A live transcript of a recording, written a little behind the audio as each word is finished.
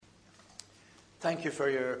Thank you for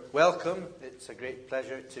your welcome. It's a great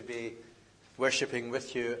pleasure to be worshipping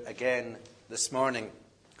with you again this morning.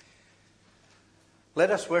 Let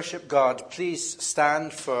us worship God. Please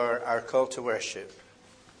stand for our call to worship.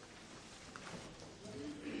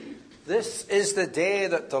 This is the day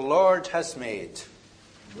that the Lord has made.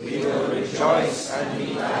 We will rejoice and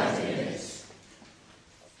be glad in it.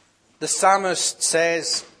 The psalmist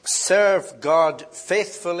says, "Serve God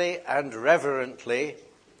faithfully and reverently.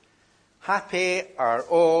 Happy are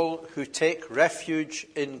all who take refuge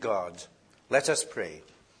in God." Let us pray.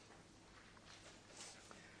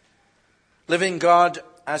 Living God,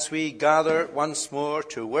 as we gather once more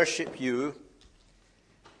to worship you,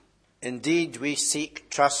 indeed we seek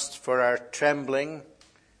trust for our trembling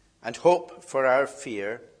and hope for our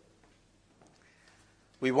fear.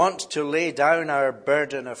 We want to lay down our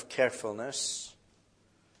burden of carefulness.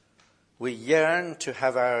 We yearn to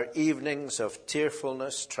have our evenings of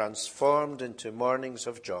tearfulness transformed into mornings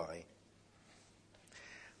of joy.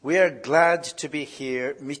 We are glad to be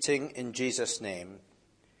here meeting in Jesus' name,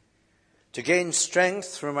 to gain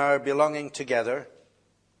strength from our belonging together,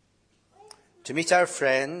 to meet our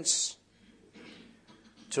friends,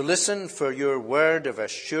 to listen for your word of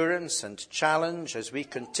assurance and challenge as we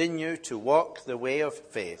continue to walk the way of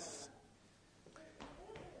faith.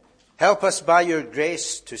 Help us by your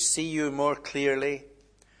grace to see you more clearly,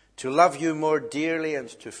 to love you more dearly, and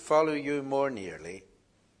to follow you more nearly.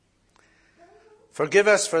 Forgive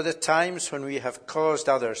us for the times when we have caused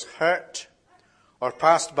others hurt or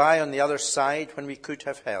passed by on the other side when we could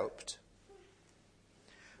have helped.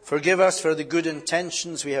 Forgive us for the good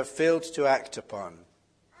intentions we have failed to act upon.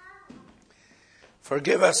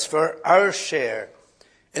 Forgive us for our share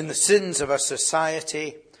in the sins of a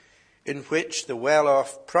society in which the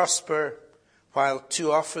well-off prosper, while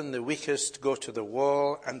too often the weakest go to the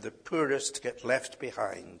wall and the poorest get left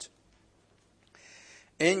behind.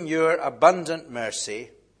 In your abundant mercy,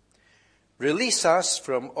 release us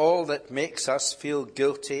from all that makes us feel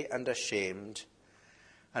guilty and ashamed,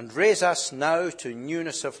 and raise us now to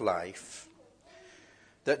newness of life,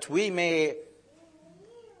 that we may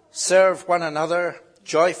serve one another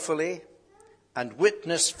joyfully and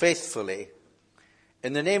witness faithfully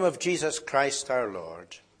in the name of Jesus Christ our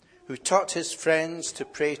Lord, who taught his friends to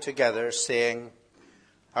pray together, saying,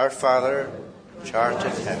 "Our Father, which art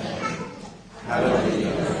in heaven, hallowed be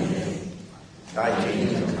thy name. Thy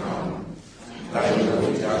kingdom come, thy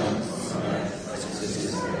will be done on earth as it is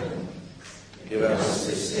in heaven. Give us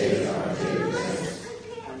this day our daily bread,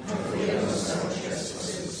 and forgive us our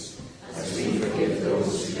trespasses, as we forgive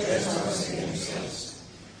those who trespass against us.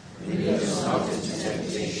 And lead us not into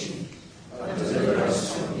temptation, but deliver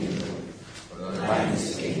us from evil. For thine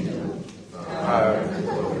is the kingdom, the power, and the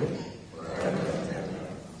glory, forever and ever.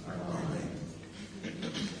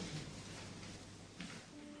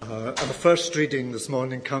 Amen." Our first reading this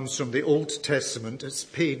morning comes from the Old Testament. It's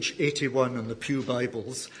page 81 in the Pew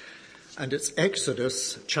Bibles, and it's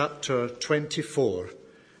Exodus chapter 24,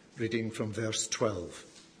 reading from verse 12.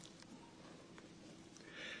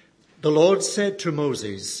 The Lord said to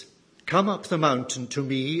Moses, "Come up the mountain to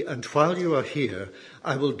me, and while you are here,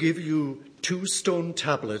 I will give you 2 stone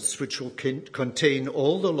tablets which will contain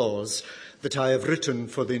all the laws that I have written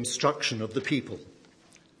for the instruction of the people."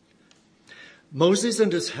 Moses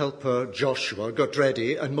and his helper Joshua got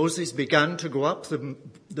ready, and Moses began to go up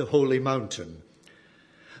the holy mountain.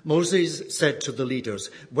 Moses said to the leaders,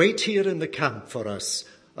 "Wait here in the camp for us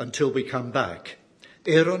until we come back.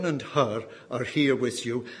 Aaron and Hur are here with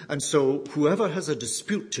you, and so whoever has a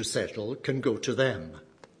dispute to settle can go to them."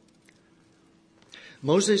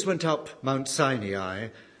 Moses went up Mount Sinai,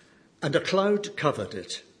 and a cloud covered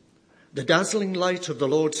it. The dazzling light of the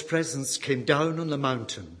Lord's presence came down on the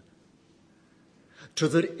mountain. To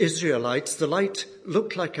the Israelites, the light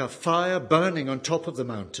looked like a fire burning on top of the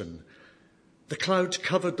mountain. The cloud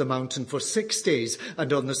covered the mountain for 6 days,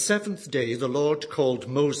 and on the 7th day the Lord called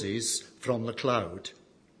Moses from the cloud.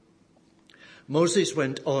 Moses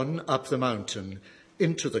went on up the mountain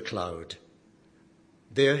into the cloud.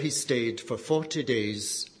 There he stayed for 40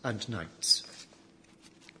 days and nights.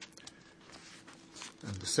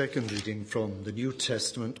 And the second reading from the New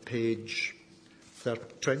Testament, page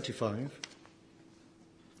 25.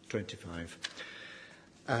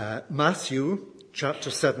 Matthew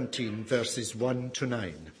chapter 17, verses 1 to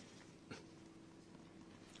 9.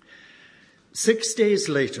 6 days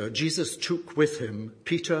later, Jesus took with him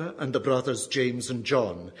Peter and the brothers James and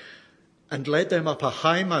John and led them up a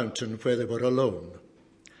high mountain where they were alone.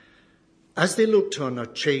 As they looked on, a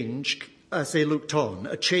change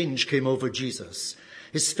came over Jesus.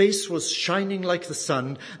 His face was shining like the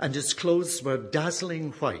sun, and his clothes were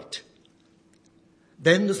dazzling white.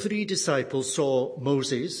 Then the 3 disciples saw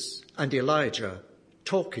Moses and Elijah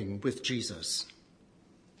talking with Jesus.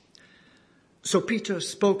 So Peter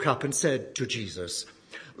spoke up and said to Jesus,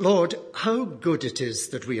 "Lord, how good it is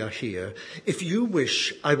that we are here. If you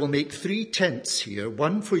wish, I will make 3 tents here,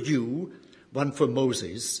 one for you, one for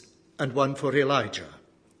Moses, and one for Elijah."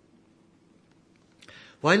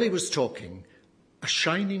 While he was talking, a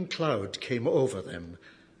shining cloud came over them,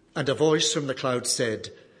 and a voice from the cloud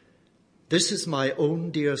said, "This is my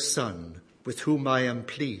own dear Son, with whom I am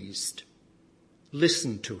pleased.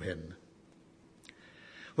 Listen to him."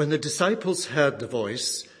 When the disciples heard the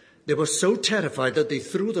voice, they were so terrified that they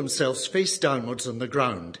threw themselves face downwards on the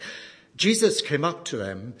ground. Jesus came up to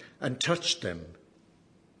them and touched them.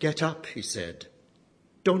 "Get up," he said.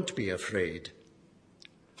 "Don't be afraid."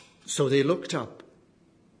 So they looked up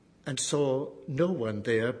and saw no one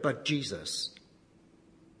there but Jesus.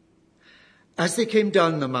 As they came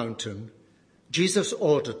down the mountain, Jesus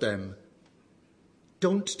ordered them,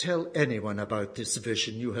 "Don't tell anyone about this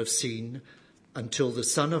vision you have seen until the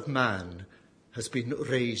Son of Man has been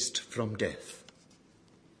raised from death."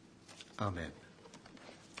 Amen.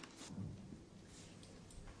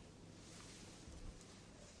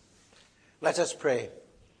 Let us pray.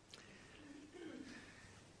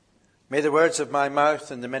 May the words of my mouth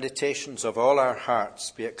and the meditations of all our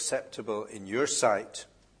hearts be acceptable in your sight,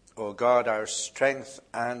 O God, our strength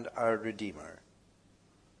and our Redeemer.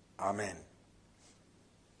 Amen.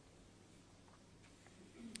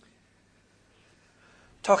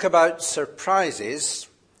 Talk about surprises.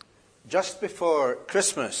 Just before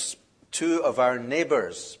Christmas, 2 of our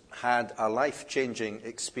neighbours had a life-changing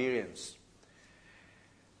experience.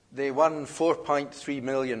 They won £4.3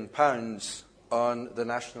 million on the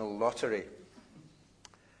National Lottery.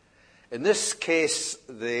 In this case,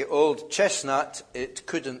 the old chestnut, "It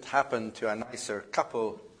couldn't happen to a nicer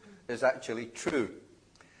couple," is actually true.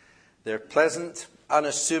 They're pleasant,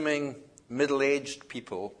 unassuming, middle-aged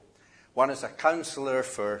people. One is a counsellor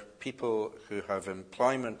for people who have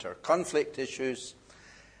employment or conflict issues.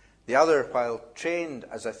 The other, while trained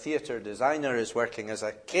as a theatre designer, is working as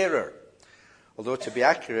a carer. Although, to be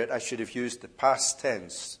accurate, I should have used the past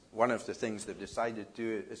tense. One of the things they've decided to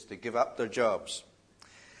do is to give up their jobs.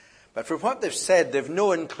 But from what they've said, they've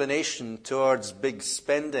no inclination towards big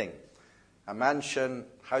spending. A mansion,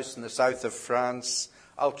 house in the south of France,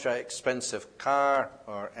 ultra-expensive car,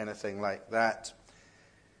 or anything like that.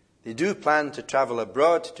 They do plan to travel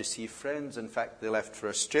abroad to see friends. In fact, they left for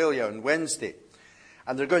Australia on Wednesday.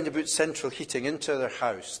 And they're going to put central heating into their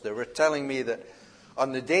house. They were telling me that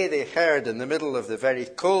on the day they heard, in the middle of the very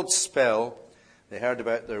cold spell, they heard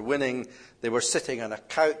about their winning, they were sitting on a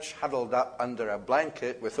couch huddled up under a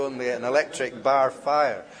blanket with only an electric bar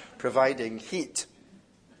fire providing heat.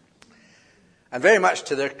 And very much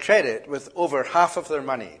to their credit, with over half of their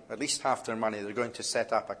money, at least half their money, they're going to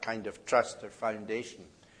set up a kind of trust or foundation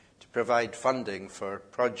to provide funding for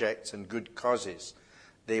projects and good causes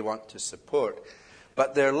they want to support.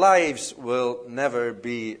 But their lives will never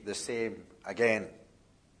be the same again.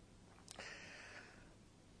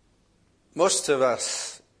 Most of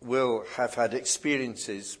us will have had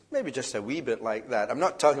experiences, maybe just a wee bit like that. I'm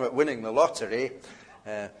not talking about winning the lottery,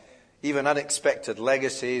 even unexpected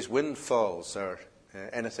legacies, windfalls, or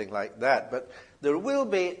anything like that. But there will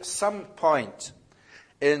be some point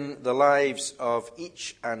in the lives of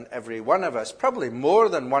each and every one of us, probably more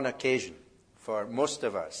than one occasion for most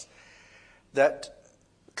of us, that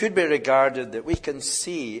could be regarded, that we can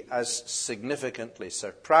see as significantly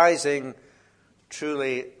surprising,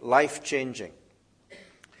 truly life-changing.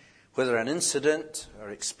 Whether an incident or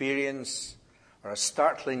experience or a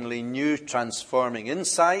startlingly new transforming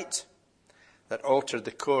insight that altered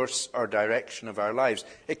the course or direction of our lives.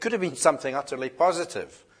 It could have been something utterly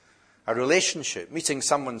positive. A relationship, meeting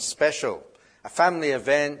someone special, a family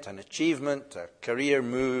event, an achievement, a career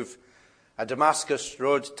move, a Damascus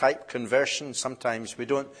Road type conversion. Sometimes we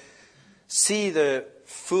don't see the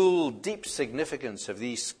full, deep significance of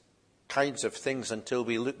these kinds of things until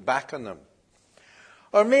we look back on them.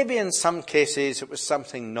 Or maybe in some cases it was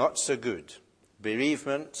something not so good,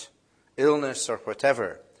 bereavement, illness, or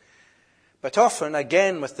whatever. But often,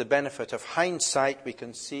 again, with the benefit of hindsight, we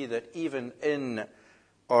can see that even in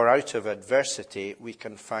or out of adversity, we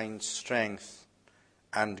can find strength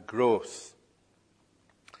and growth.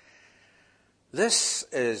 This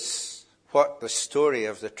is what the story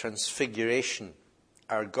of the Transfiguration,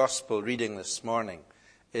 our gospel reading this morning,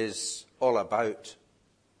 is all about.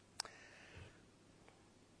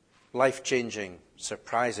 Life-changing,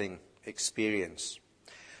 surprising experience.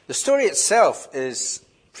 The story itself is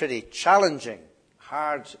pretty challenging,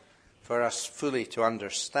 hard for us fully to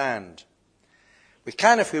understand. We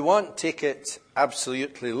can, if we want, take it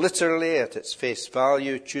absolutely literally at its face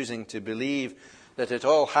value, choosing to believe that it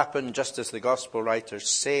all happened just as the gospel writers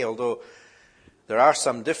say, although there are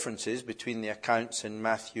some differences between the accounts in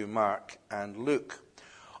Matthew, Mark, and Luke.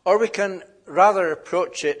 Or we can rather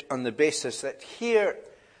approach it on the basis that here,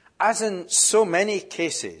 as in so many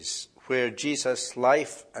cases where Jesus'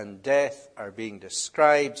 life and death are being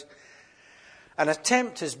described, an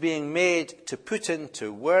attempt is being made to put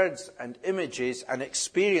into words and images an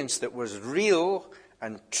experience that was real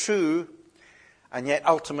and true, and yet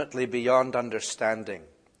ultimately beyond understanding,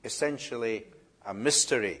 essentially a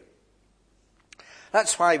mystery.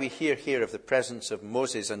 That's why we hear here of the presence of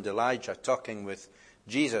Moses and Elijah talking with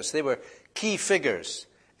Jesus. They were key figures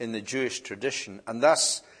in the Jewish tradition, and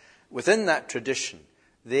thus, within that tradition,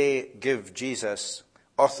 they give Jesus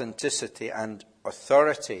authenticity and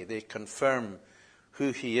authority. They confirm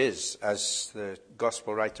who he is, as the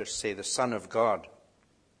gospel writers say, the Son of God.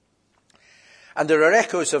 And there are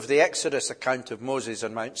echoes of the Exodus account of Moses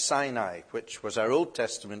on Mount Sinai, which was our Old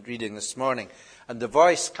Testament reading this morning, and the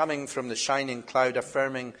voice coming from the shining cloud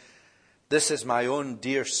affirming, "This is my own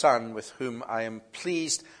dear Son with whom I am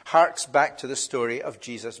pleased," harks back to the story of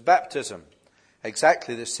Jesus' baptism.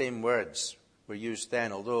 Exactly the same words were used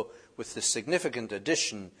then, although with the significant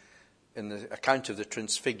addition in the account of the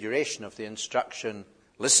transfiguration of the instruction,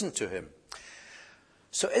 "Listen to him."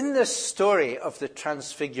 So in this story of the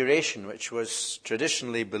transfiguration, which was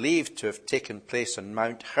traditionally believed to have taken place on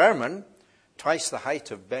Mount Hermon, twice the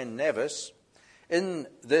height of Ben Nevis, in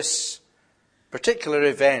this particular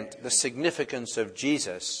event, the significance of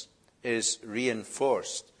Jesus is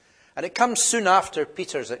reinforced. And it comes soon after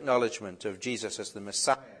Peter's acknowledgement of Jesus as the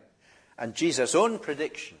Messiah and Jesus' own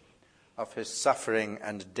prediction of his suffering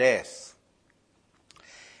and death.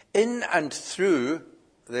 In and through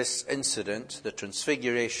this incident, the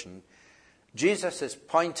transfiguration, Jesus is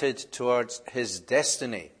pointed towards his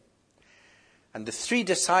destiny. And the three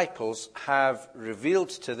disciples have revealed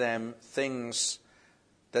to them things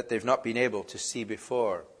that they've not been able to see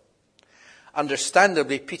before.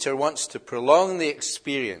 Understandably, Peter wants to prolong the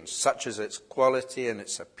experience, such as its quality and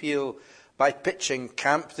its appeal, by pitching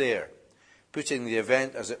camp there, putting the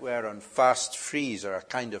event, as it were, on fast freeze or a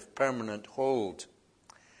kind of permanent hold.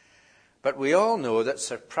 But we all know that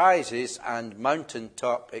surprises and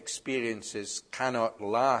mountaintop experiences cannot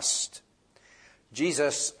last.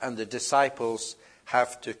 Jesus and the disciples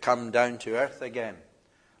have to come down to earth again.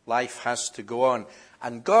 Life has to go on.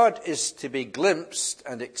 And God is to be glimpsed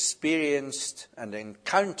and experienced and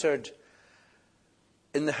encountered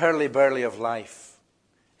in the hurly-burly of life,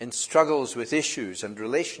 in struggles with issues and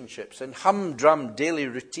relationships, in humdrum daily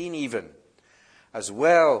routine even, as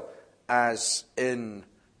well as in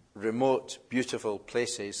remote, beautiful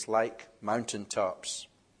places like mountaintops.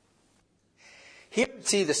 Here we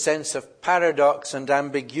see the sense of paradox and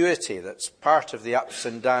ambiguity that's part of the ups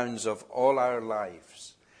and downs of all our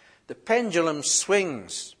lives. The pendulum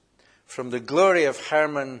swings from the glory of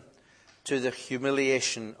Hermon to the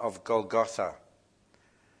humiliation of Golgotha.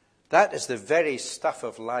 That is the very stuff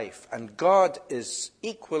of life, and God is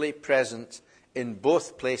equally present in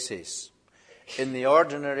both places, in the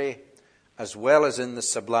ordinary as well as in the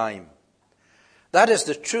sublime. That is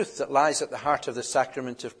the truth that lies at the heart of the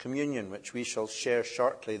sacrament of communion, which we shall share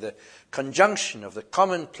shortly, the conjunction of the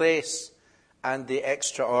commonplace and the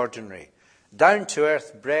extraordinary,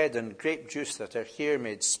 down-to-earth bread and grape juice that are here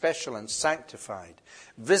made special and sanctified,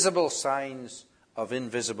 visible signs of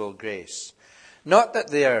invisible grace. Not that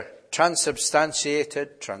they are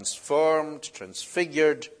transubstantiated, transformed,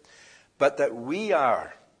 transfigured, but that we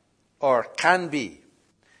are, or can be,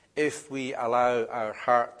 if we allow our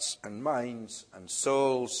hearts and minds and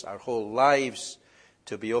souls, our whole lives,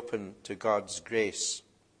 to be open to God's grace.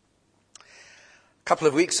 A couple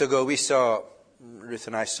of weeks ago, Ruth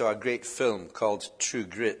and I saw a great film called True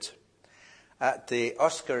Grit. At the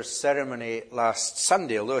Oscars ceremony last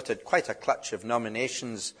Sunday, although it had quite a clutch of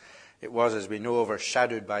nominations, it was, as we know,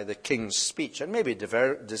 overshadowed by The King's Speech, and maybe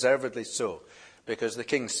deservedly so, because The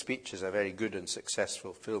King's Speech is a very good and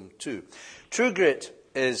successful film too. True Grit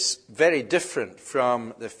is very different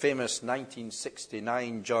from the famous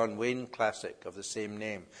 1969 John Wayne classic of the same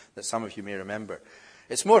name that some of you may remember.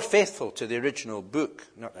 It's more faithful to the original book,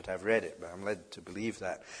 not that I've read it, but I'm led to believe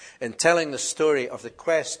that, in telling the story of the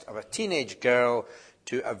quest of a teenage girl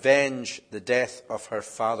to avenge the death of her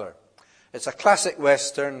father. It's a classic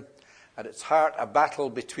Western, at its heart a battle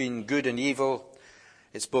between good and evil.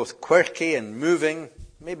 It's both quirky and moving,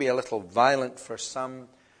 maybe a little violent for some,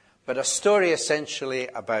 but a story essentially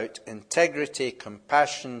about integrity,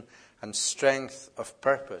 compassion, and strength of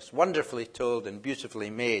purpose, wonderfully told and beautifully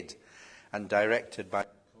made, and directed by the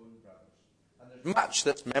Coen brothers. And there's much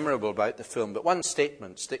that's memorable about the film, but one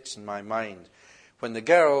statement sticks in my mind. When the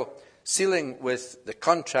girl sealing with the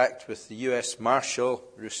contract with the US Marshal,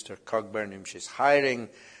 Rooster Cogburn, whom she's hiring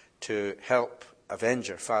to help avenge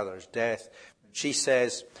her father's death, she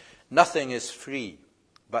says, "Nothing is free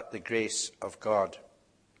but the grace of God."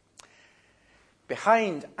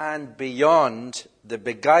 Behind and beyond the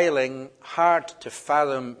beguiling,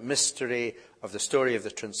 hard-to-fathom mystery of the story of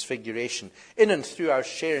the Transfiguration, in and through our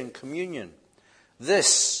sharing communion,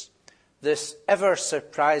 this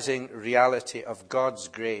ever-surprising reality of God's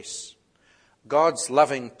grace, God's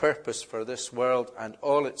loving purpose for this world and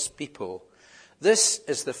all its people, this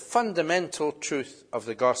is the fundamental truth of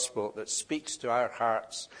the gospel that speaks to our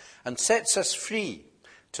hearts and sets us free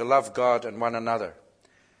to love God and one another,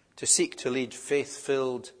 to seek to lead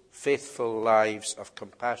faith-filled, faithful lives of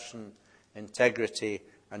compassion, integrity,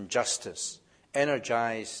 and justice,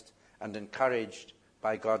 energized and encouraged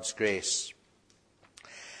by God's grace.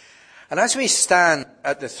 And as we stand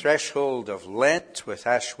at the threshold of Lent with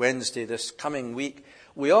Ash Wednesday this coming week,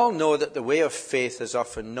 we all know that the way of faith is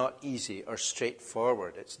often not easy or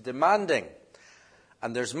straightforward. It's demanding.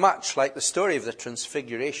 And there's much, like the story of the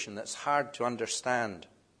Transfiguration, that's hard to understand.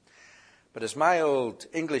 But as my old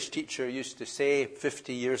English teacher used to say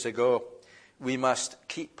 50 years ago, we must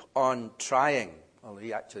keep on trying. Well,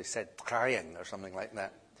 he actually said trying or something like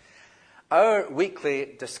that. Our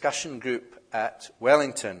weekly discussion group at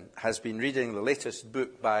Wellington has been reading the latest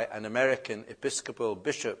book by an American Episcopal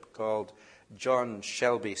bishop called John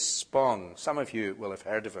Shelby Spong. Some of you will have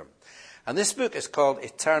heard of him. And this book is called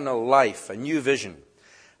Eternal Life, A New Vision,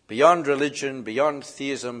 Beyond Religion, Beyond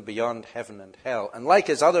Theism, Beyond Heaven and Hell. And like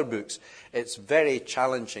his other books, it's very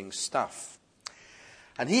challenging stuff.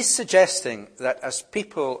 And he's suggesting that as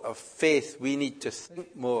people of faith, we need to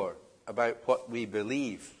think more about what we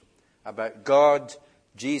believe, about God,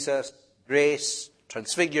 Jesus, grace,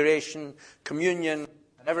 transfiguration, communion,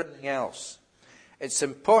 and everything else. It's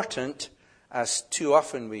important, as too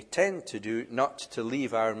often we tend to do, not to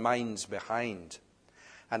leave our minds behind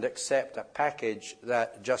and accept a package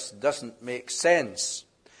that just doesn't make sense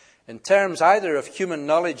in terms either of human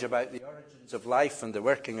knowledge about the origins of life and the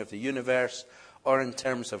working of the universe, or in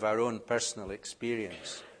terms of our own personal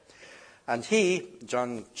experience. And he,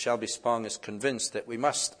 John Shelby Spong, is convinced that we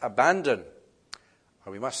must abandon,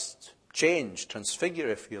 or we must change, transfigure,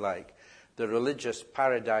 if you like, the religious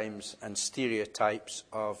paradigms and stereotypes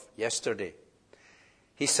of yesterday.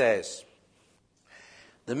 He says,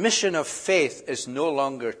 the mission of faith is no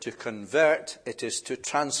longer to convert, it is to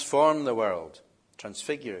transform the world.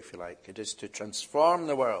 Transfigure, if you like. It is to transform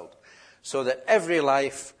the world so that every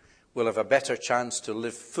life will have a better chance to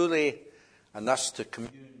live fully and thus to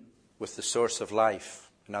commune with the source of life,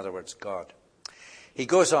 in other words, God. He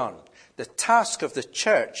goes on, the task of the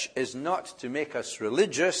church is not to make us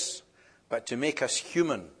religious, but to make us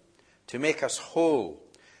human, to make us whole,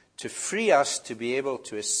 to free us to be able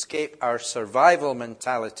to escape our survival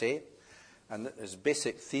mentality. And his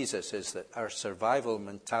basic thesis is that our survival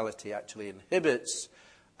mentality actually inhibits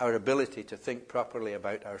our ability to think properly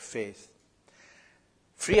about our faith.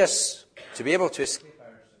 Free us to be able to escape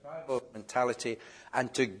our survival mentality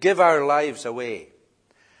and to give our lives away.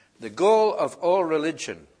 The goal of all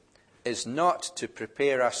religion is not to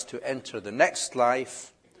prepare us to enter the next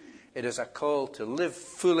life. It is a call to live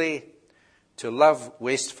fully, to love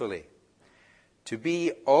wastefully, to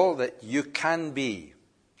be all that you can be,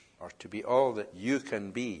 or to be all that you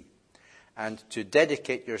can be, and to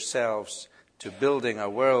dedicate yourselves to building a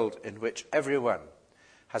world in which everyone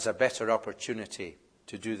has a better opportunity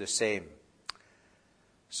to do the same.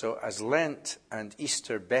 So as Lent and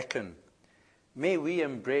Easter beckon, may we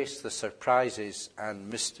embrace the surprises and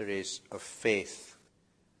mysteries of faith.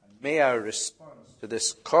 And may our response to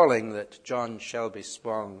this calling that John Shelby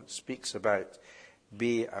Spong speaks about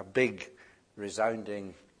be a big,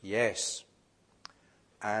 resounding yes.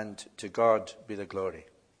 And to God be the glory.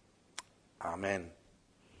 Amen.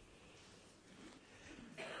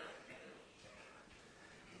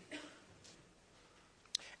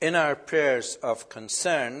 In our prayers of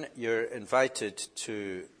concern, you're invited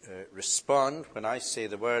to respond. When I say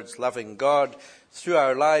the words, loving God through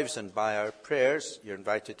our lives and by our prayers, you're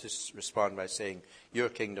invited to respond by saying, your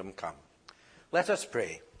kingdom come. Let us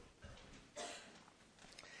pray.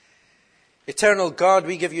 Eternal God,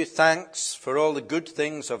 we give you thanks for all the good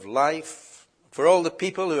things of life, for all the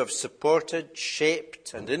people who have supported,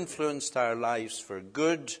 shaped, and influenced our lives for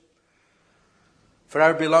good, for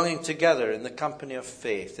our belonging together in the company of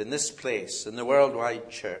faith, in this place, in the worldwide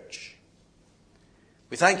church.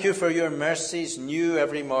 We thank you for your mercies new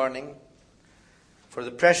every morning, for the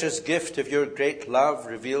precious gift of your great love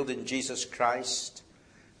revealed in Jesus Christ,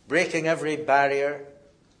 breaking every barrier,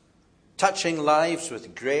 touching lives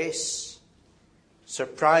with grace,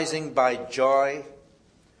 surprising by joy,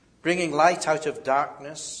 bringing light out of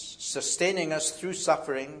darkness, sustaining us through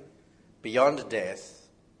suffering beyond death.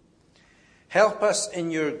 Help us in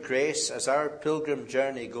your grace as our pilgrim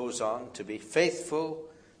journey goes on to be faithful,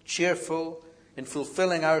 cheerful, in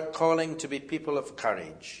fulfilling our calling to be people of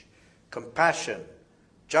courage, compassion,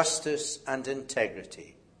 justice, and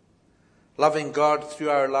integrity, loving God through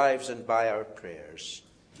our lives and by our prayers.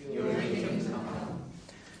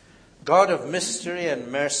 God of mystery and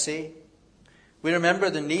mercy, we remember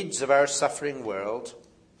the needs of our suffering world,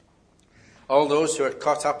 all those who are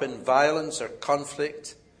caught up in violence or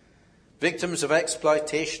conflict, victims of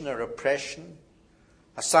exploitation or oppression,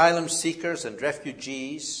 asylum seekers and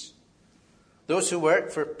refugees, those who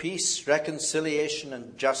work for peace, reconciliation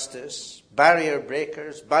and justice, barrier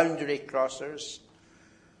breakers, boundary crossers,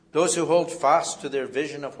 those who hold fast to their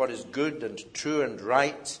vision of what is good and true and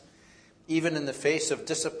right, even in the face of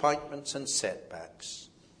disappointments and setbacks.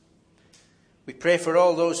 We pray for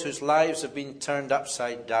all those whose lives have been turned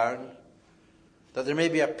upside down, that there may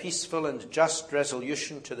be a peaceful and just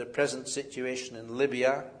resolution to the present situation in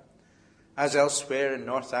Libya, as elsewhere in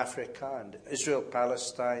North Africa and Israel,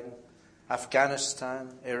 Palestine, Afghanistan,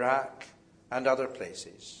 Iraq, and other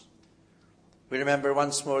places. We remember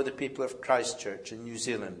once more the people of Christchurch in New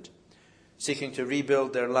Zealand, seeking to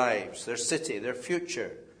rebuild their lives, their city, their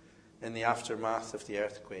future in the aftermath of the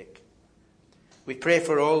earthquake. We pray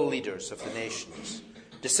for all leaders of the nations,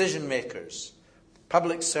 decision makers,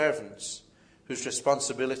 public servants whose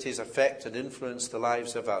responsibilities affect and influence the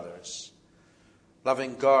lives of others,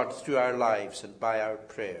 loving God through our lives and by our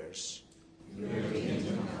prayers.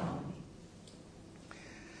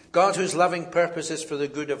 God, whose loving purpose is for the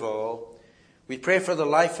good of all, we pray for the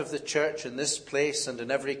life of the church in this place and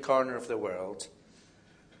in every corner of the world,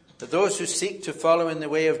 that those who seek to follow in the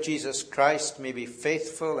way of Jesus Christ may be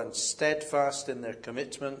faithful and steadfast in their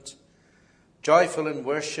commitment, joyful in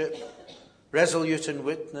worship, resolute in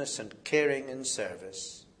witness, and caring in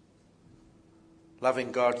service.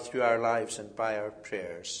 Loving God through our lives and by our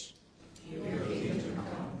prayers.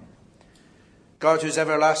 God, whose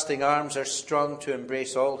everlasting arms are strong to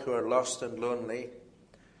embrace all who are lost and lonely,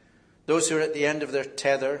 those who are at the end of their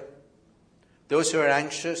tether, those who are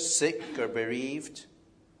anxious, sick, or bereaved,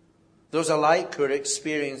 those alike who are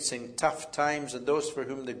experiencing tough times and those for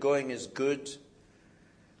whom the going is good,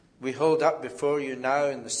 we hold up before you now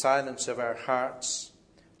in the silence of our hearts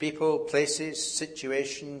people, places,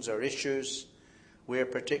 situations, or issues we are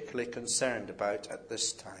particularly concerned about at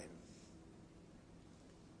this time.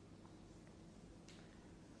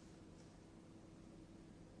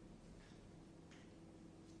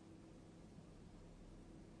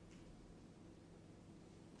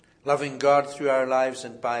 Loving God through our lives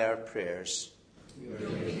and by our prayers.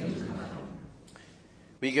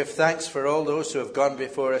 We give thanks for all those who have gone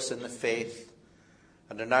before us in the faith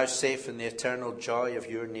and are now safe in the eternal joy of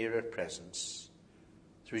your nearer presence.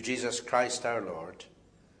 Through Jesus Christ our Lord,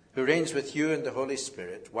 who reigns with you in the Holy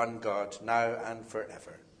Spirit, one God, now and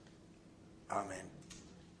forever. Amen.